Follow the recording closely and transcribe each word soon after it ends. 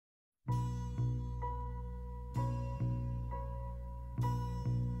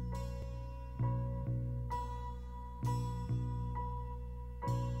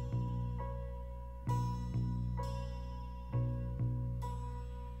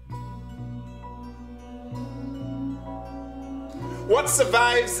What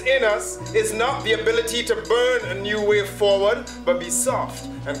survives in us is not the ability to burn a new way forward, but be soft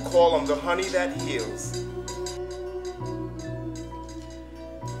and call on the honey that heals.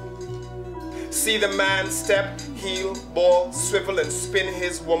 See the man step, heel, ball, swivel and spin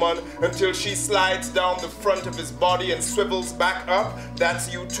his woman until she slides down the front of his body and swivels back up.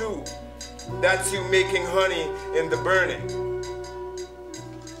 That's you too. That's you making honey in the burning.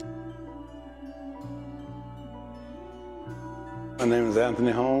 My name is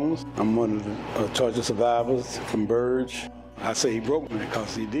Anthony Holmes. I'm one of the torture survivors from Burge. I say he broke me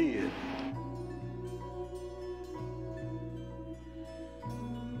because he did.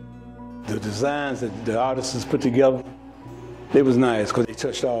 The designs that the artists put together, they was nice because they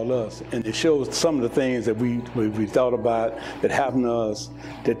touched all us. And it shows some of the things that we thought about that happened to us,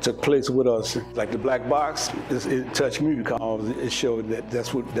 that took place with us. Like the black box, it touched me because it showed that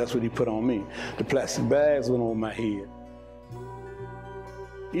that's what he put on me. The plastic bags went on my head.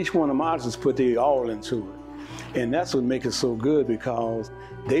 Each one of the artists put their all into it. And that's what makes it so good, because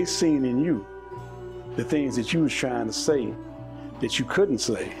they seen in you the things that you was trying to say that you couldn't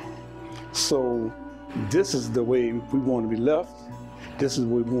say. So this is the way we want to be left. This is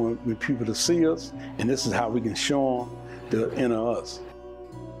what we want people to see us, and this is how we can show them the inner us.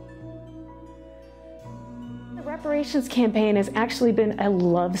 The reparations campaign has actually been a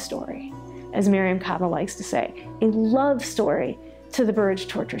love story, as Miriam Kaba likes to say, a love story to the Burge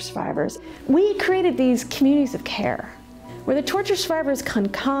torture survivors. We created these communities of care where the torture survivors can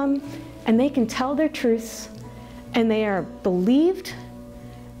come and they can tell their truths, and they are believed,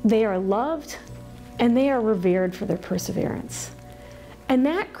 they are loved, and they are revered for their perseverance. And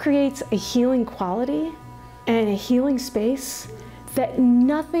that creates a healing quality and a healing space that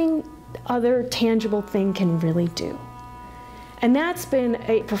nothing other tangible thing can really do. And that's been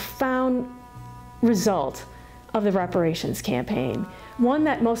a profound result of the reparations campaign, one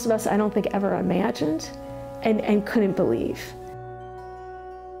that most of us, I don't think, ever imagined and couldn't believe.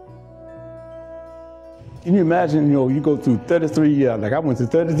 Can you imagine, you go through 33 years, like I went through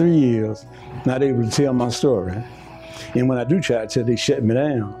 33 years, not able to tell my story. And when I do try to tell, they shut me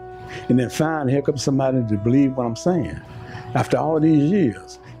down. And then finally, here comes somebody to believe what I'm saying. After all these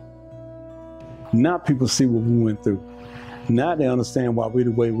years, now people see what we went through. Now they understand why we're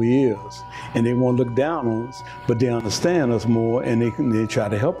the way we is. And they won't look down on us, but they understand us more, and they try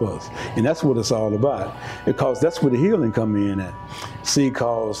to help us. And that's what it's all about. Because that's where the healing come in at. See,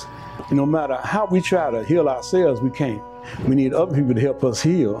 because no matter how we try to heal ourselves, we can't. We need other people to help us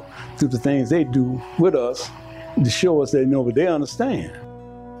heal through the things they do with us to show us they know what they understand.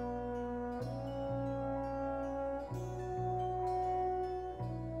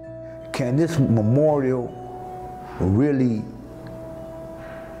 Can this memorial really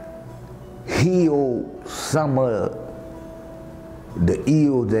heal some of the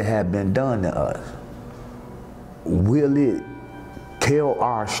ills that have been done to us? Will it tell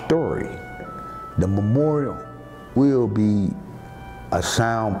our story? The memorial will be a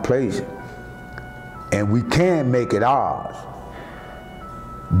sound place, and we can make it ours.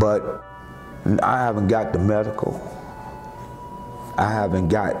 But I haven't got the medical. I haven't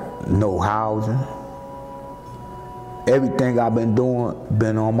got no housing. Everything I've been doing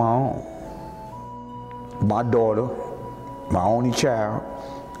been on my own. My daughter, my only child,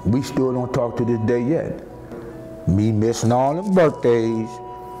 we still don't talk to this day yet. Me missing all the birthdays,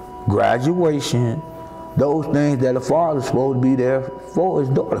 graduation, those things that a father's supposed to be there for his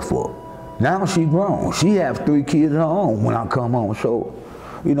daughter for. Now she grown. She has 3 kids of her own when I come home. So,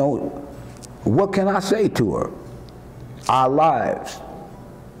 what can I say to her? Our lives.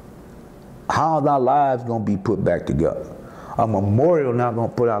 How's our lives gonna be put back together? A memorial not gonna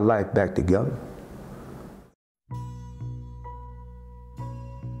put our life back together.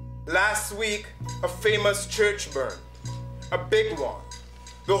 Last week, a famous church burned, a big one.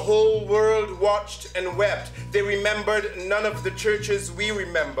 The whole world watched and wept. They remembered none of the churches we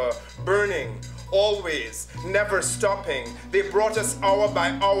remember, burning, always, never stopping. They brought us hour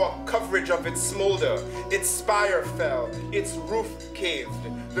by hour coverage of its smolder. Its spire fell, its roof caved.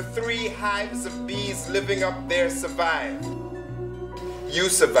 The 3 hives of bees living up there survived. You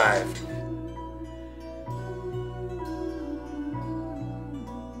survived.